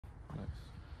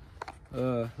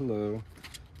Hello.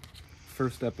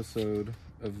 First episode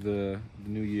of the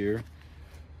new year.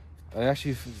 I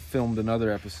actually filmed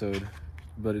another episode,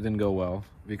 but it didn't go well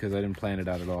because I didn't plan it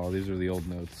out at all. These are the old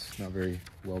notes, not very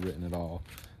well written at all.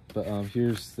 But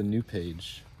here's the new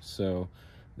page. So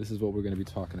this is what we're going to be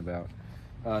talking about.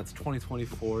 It's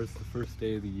 2024. It's the first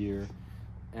day of the year,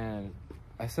 and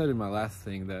I said in my last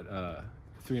thing that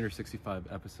 365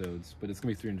 episodes, but it's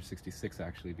gonna be 366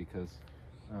 actually because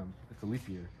it's a leap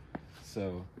year.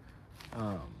 So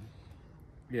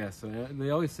yeah, so they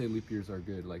always say leap years are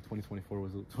good. Like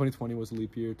 2020 was a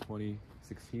leap year,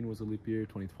 2016 was a leap year,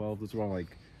 2012. Those were all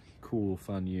like cool,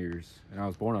 fun years, and I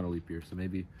was born on a leap year, so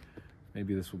maybe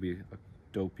this will be a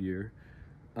dope year.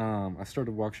 I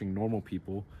started watching Normal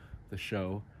People, the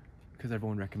show, because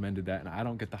everyone recommended that, and I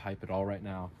don't get the hype at all right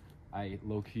now. I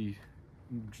low-key,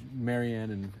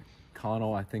 Marianne and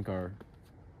Connell, I think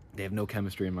they have no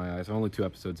chemistry in my eyes. I'm only 2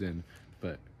 episodes in,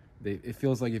 but it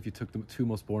feels like if you took the 2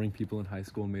 most boring people in high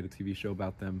school and made a TV show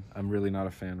about them. I'm really not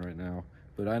a fan right now,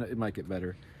 but it might get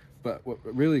better. But what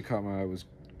really caught my eye was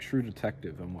True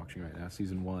Detective. I'm watching right now,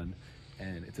 season 1,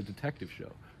 and it's a detective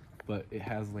show, but it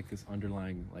has like this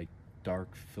underlying like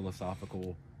dark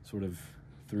philosophical sort of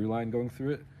through line going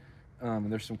through it.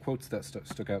 And there's some quotes that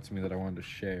stuck out to me that I wanted to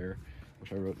share,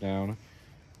 which I wrote down.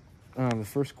 The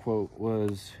first quote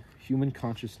was, "Human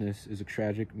consciousness is a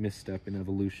tragic misstep in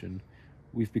evolution.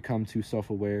 We've become too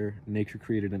self-aware. Nature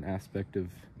created an aspect of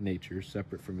nature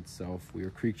separate from itself. We are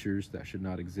creatures that should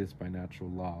not exist by natural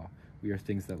law. We are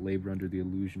things that labor under the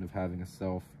illusion of having a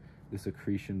self, this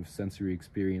accretion of sensory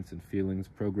experience and feelings,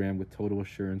 programmed with total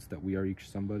assurance that we are each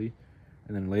somebody."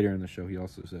 And then later in the show, he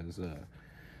also says,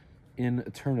 "In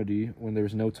eternity, when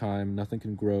there's no time, nothing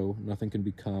can grow, nothing can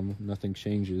become, nothing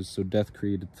changes, so death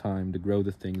created time to grow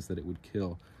the things that it would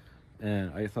kill."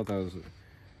 And I thought that was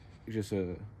just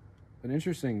an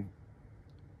interesting,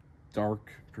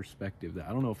 dark perspective that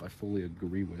I don't know if I fully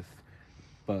agree with,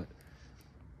 but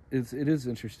it is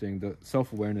interesting. The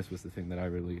self-awareness was the thing that I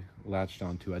really latched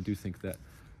onto. I do think that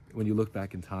when you look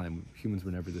back in time, humans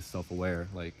were never this self-aware.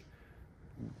 Like,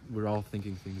 we're all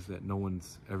thinking things that no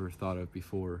one's ever thought of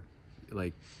before.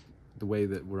 Like the way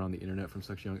that we're on the internet from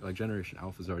such young, like Generation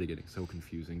Alpha is already getting so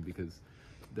confusing because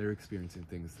they're experiencing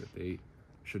things that they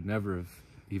should never have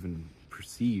even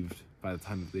perceived by the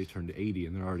time that they turned 80,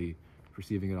 and they're already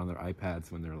perceiving it on their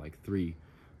iPads when they're like 3.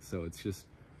 So it's just,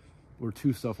 we're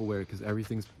too self-aware because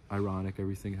everything's ironic,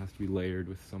 everything has to be layered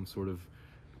with some sort of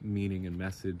meaning and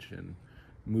message, and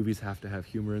movies have to have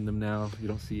humor in them now. You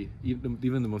don't see,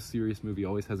 even the most serious movie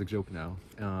always has a joke now,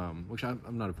 which I'm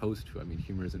not opposed to. I mean,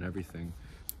 humor isn't everything,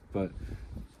 but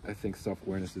I think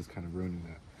self-awareness is kind of ruining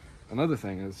that. Another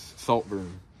thing is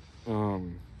Saltburn.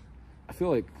 I feel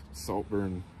like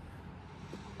Saltburn,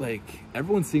 like,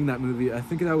 everyone's seeing that movie. I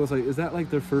think that was like, is that like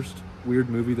their first weird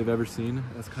movie they've ever seen?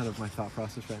 That's kind of my thought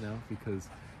process right now, because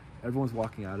everyone's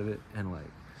walking out of it and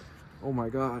like, oh my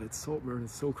god, it's Saltburn,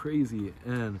 it's so crazy.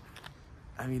 And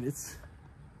I mean, it's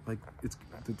like,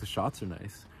 the shots are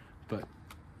nice, but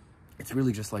it's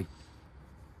really just like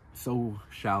so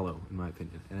shallow in my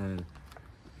opinion, and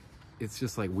it's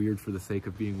just like weird for the sake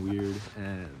of being weird.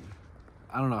 And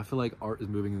I don't know, I feel like art is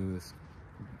moving into this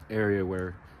area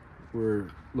where we're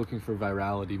looking for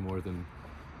virality more than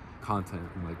content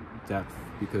and like depth,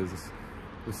 because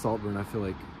with Saltburn, I feel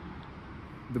like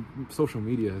the social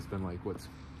media has been like what's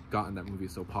gotten that movie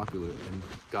so popular and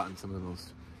gotten some of the most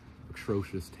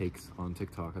atrocious takes on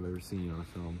TikTok I've ever seen on a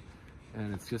film.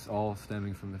 And it's just all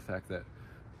stemming from the fact that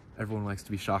everyone likes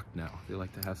to be shocked now. They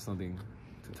like to have something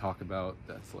to talk about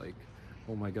that's like,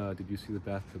 oh my god, did you see the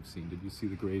bathtub scene? Did you see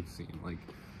the grave scene? Like,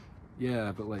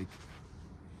 yeah, but like,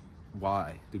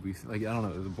 why did we, like, I don't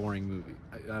know, it was a boring movie.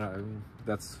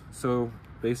 That's, so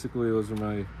basically those are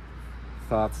my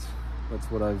thoughts. That's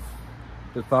what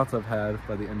the thoughts I've had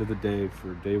by the end of the day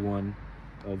for day 1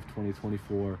 of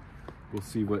 2024. We'll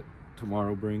see what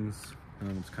tomorrow brings.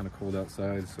 It's kind of cold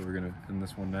outside, so we're gonna end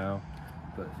this one now.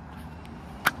 But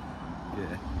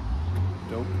yeah,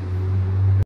 dope.